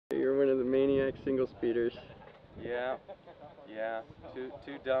mechanics, single speeders. Yeah, yeah.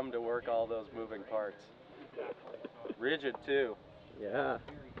 Too dumb to work all those moving parts. Rigid too. Yeah.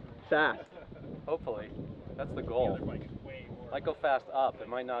 Fast. Hopefully. That's the goal. Might go fast up, it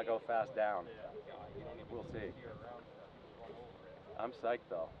might not go fast down. We'll see. I'm psyched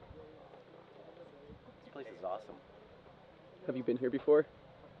though. This place is awesome. Have you been here before?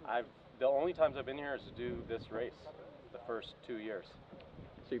 The only times I've been here is to do this race, the first 2 years.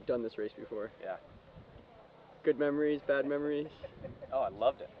 So you've done this race before? Yeah. Good memories, bad memories? Oh, I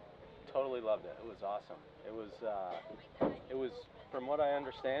loved it. Totally loved it. It was awesome. It was, from what I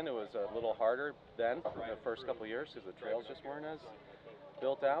understand, it was a little harder then, the first couple of years, because the trails just weren't as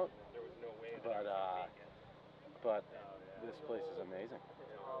built out. But this place is amazing.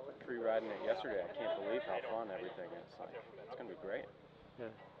 Pre-riding it yesterday, I can't believe how fun everything is. Like, it's gonna be great. Yeah.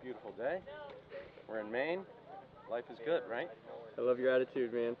 Beautiful day. We're in Maine. Life is good, right? I love your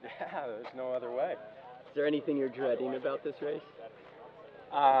attitude, man. Yeah, there's no other way. Is there anything you're dreading about this race?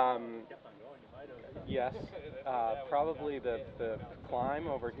 Yes, probably the climb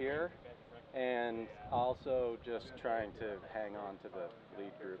over here, and also just trying to hang on to the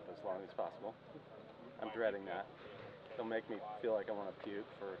lead group as long as possible. I'm dreading that. It'll make me feel like I want to puke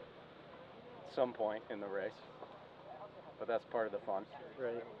for some point in the race, but that's part of the fun.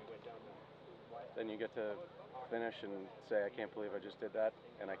 Right. Then you get to finish and say, I can't believe I just did that,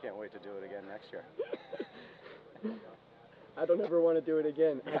 and I can't wait to do it again next year. I don't ever want to do it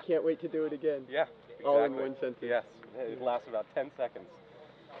again. I can't wait to do it again. Yeah, exactly. All in one sentence. Yes, it lasts about 10 seconds.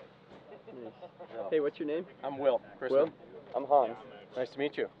 Nice. Oh. Hey, what's your name? I'm Will. Crissman. Will? I'm Hans. Nice to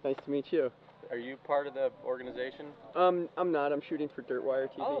meet you. Nice to meet you. Are you part of the organization? I'm not. I'm shooting for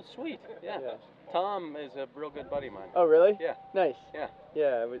DirtWireTV. Oh, sweet. Yeah. Yeah. Tom is a real good buddy of mine. Oh, really? Yeah. Nice. Yeah.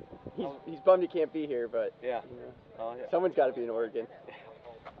 Yeah. He's bummed he can't be here, but yeah. You know, Oh, yeah. someone's got to be in Oregon.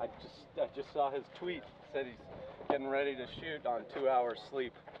 I just saw his tweet. Said he's getting ready to shoot on 2 hours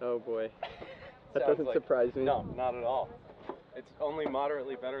sleep. Oh boy. That Sounds doesn't surprise me. No, not at all. It's only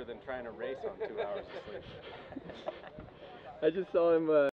moderately better than trying to race on 2 hours of sleep. I just saw him